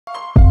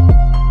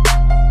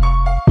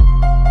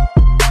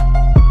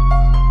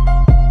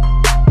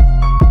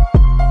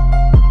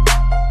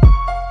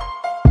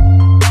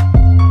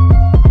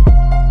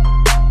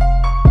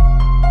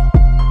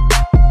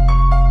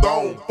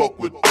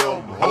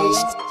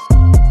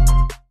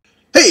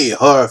Hey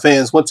horror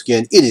fans, once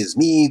again it is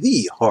me,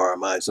 the Horror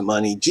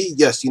Money G.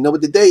 Yes, you know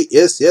what the day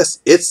is.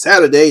 Yes, it's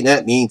Saturday, and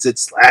that means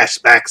it's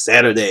Slashback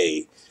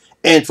Saturday.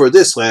 And for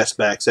this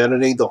Slashback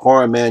Saturday, the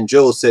Horror Man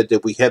Joe said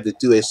that we have to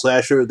do a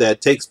slasher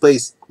that takes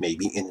place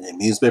maybe in an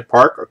amusement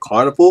park or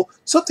carnival,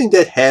 something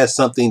that has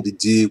something to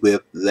do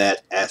with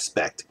that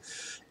aspect.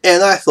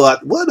 And I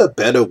thought, what a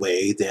better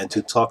way than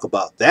to talk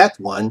about that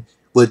one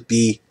would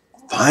be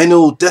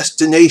Final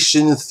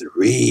Destination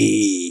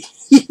 3.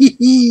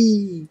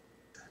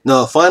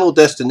 Now, Final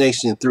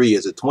Destination 3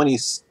 is a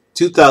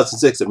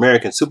 2006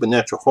 American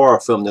supernatural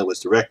horror film that was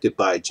directed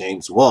by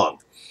James Wong.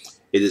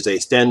 It is a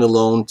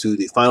standalone to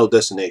the Final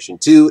Destination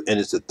 2 and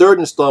is the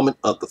third installment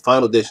of the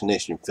Final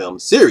Destination film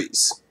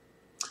series.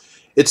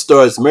 It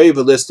stars Mary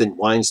Valliston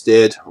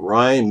Winstead,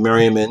 Ryan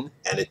Merriman,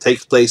 and it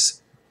takes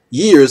place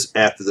years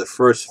after the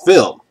first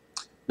film.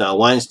 Now,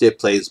 Winstead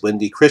plays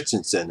Wendy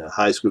Christensen, a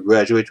high school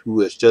graduate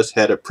who has just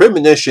had a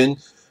premonition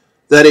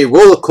that a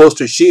roller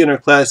coaster she and her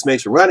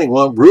classmates are riding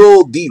on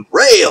will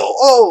derail.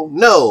 Oh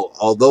no!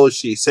 Although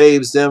she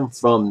saves some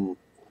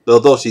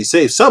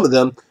of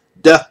them,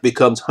 death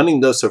becomes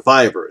hunting the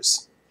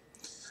survivors.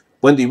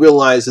 Wendy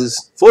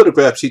realizes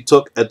photographs she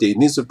took at the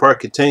amusement park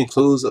contain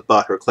clues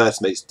about her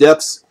classmates'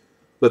 deaths.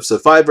 With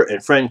survivor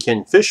and friend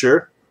Ken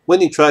Fisher,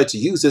 Wendy tried to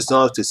use this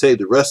knowledge to save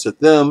the rest of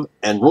them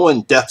and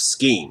ruin Death's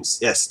schemes.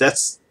 Yes,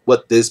 that's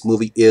what this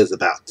movie is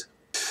about.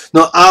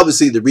 Now,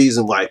 obviously, the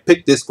reason why I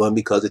picked this one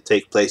because it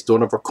takes place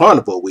during a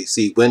carnival. We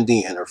see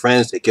Wendy and her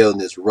friends. They get on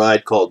this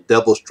ride called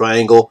Devil's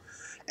Triangle,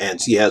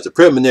 and she has a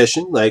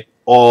premonition, like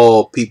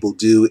all people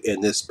do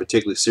in this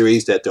particular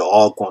series, that they're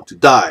all going to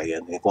die,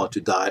 and they're going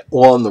to die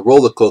on the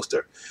roller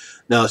coaster.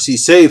 Now, she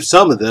saves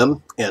some of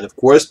them, and of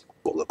course,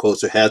 roller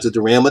coaster has a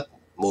derailment.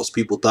 Most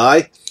people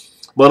die.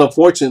 But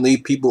unfortunately,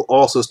 people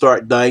also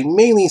start dying,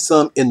 mainly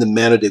some in the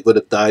manner they would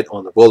have died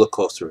on the roller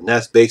coaster. And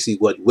that's basically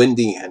what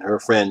Wendy and her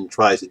friend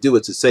tries to do,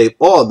 is to save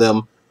all of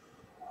them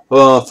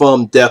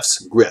from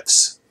death's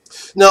grips.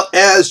 Now,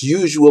 as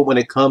usual, when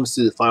it comes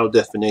to the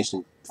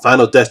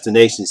Final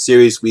Destination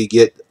series, we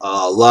get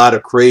a lot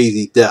of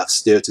crazy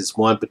deaths. There's this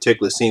one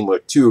particular scene where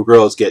two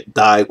girls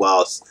died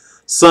while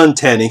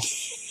suntanning.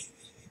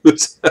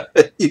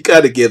 You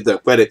got to give them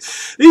credit.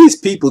 These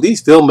people,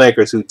 these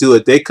filmmakers who do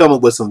it, they come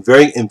up with some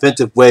very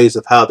inventive ways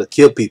of how to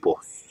kill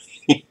people.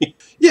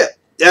 Yeah,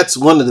 that's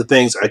one of the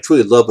things I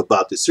truly love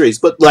about this series.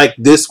 But like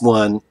this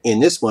one,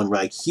 in this one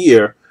right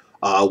here,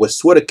 which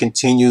sort of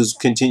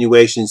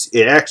continuations,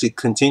 it actually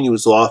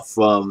continues off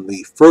from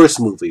the first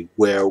movie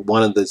where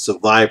one of the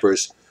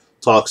survivors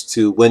talks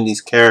to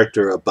Wendy's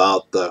character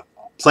about the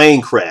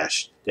plane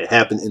crash that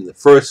happened in the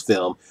first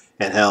film,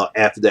 and how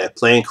after that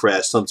plane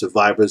crash, some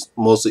survivors,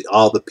 mostly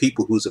all the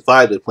people who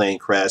survived the plane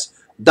crash,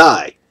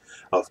 died.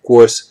 Of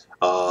course,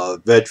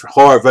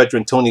 horror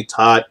veteran Tony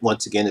Todd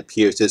once again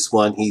appears this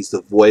one. He's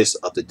the voice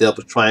of the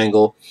Devil's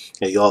Triangle,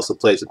 and he also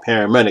plays a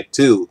paramedic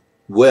too,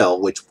 well,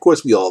 which of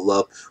course we all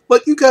love.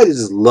 But you guys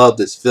just love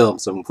this film.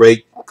 Some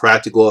great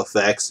practical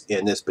effects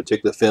in this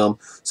particular film.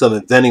 Some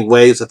inventing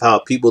ways of how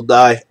people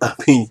die. I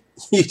mean,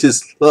 you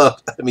just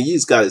got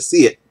to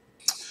see it.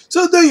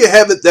 So there you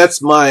have it.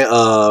 That's my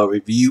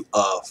review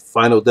of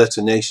Final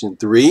Destination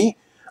 3.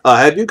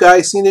 Have you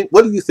guys seen it?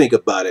 What do you think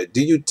about it?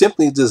 Do you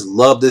simply just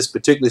love this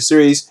particular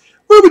series?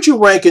 Where would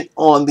you rank it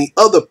on the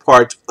other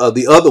part of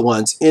the other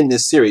ones in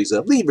this series?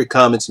 Leave your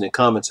comments in the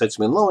comment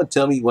section below and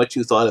tell me what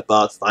you thought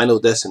about Final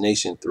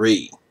Destination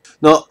 3.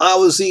 Now,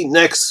 obviously,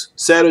 next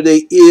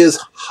Saturday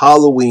is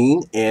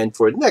Halloween, and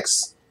for the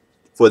next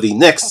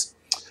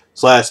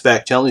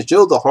Slashback Challenge,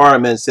 Joe the Horror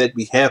Man said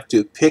we have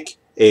to pick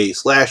a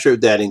slasher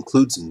that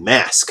includes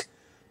mask.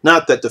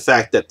 Not that the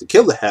fact that the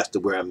killer has to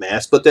wear a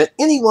mask, but that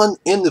anyone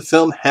in the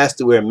film has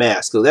to wear a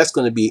mask. So that's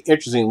going to be an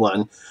interesting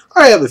one.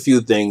 I have a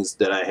few things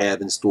that I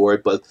have in store,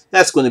 but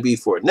that's going to be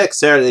for next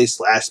Saturday's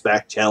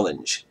Slashback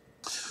Challenge.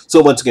 So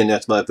once again,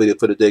 that's my video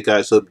for today,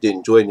 guys. Hope you did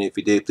enjoy it, and if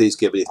you did, please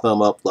give it a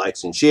thumb up,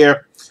 likes, and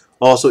share.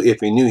 Also,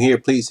 if you're new here,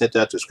 please hit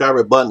that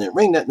subscriber button and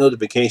ring that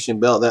notification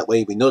bell. That way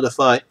you'll be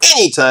notified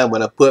anytime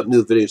when I put up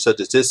new videos such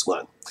as this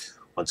one.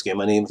 Once again,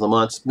 my name is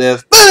Lamont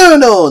Smith, better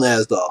known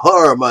as the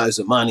Horror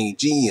Money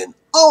G, and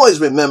always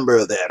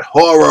remember that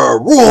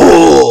horror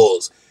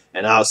rules!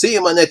 And I'll see you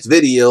in my next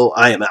video.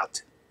 I am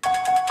out.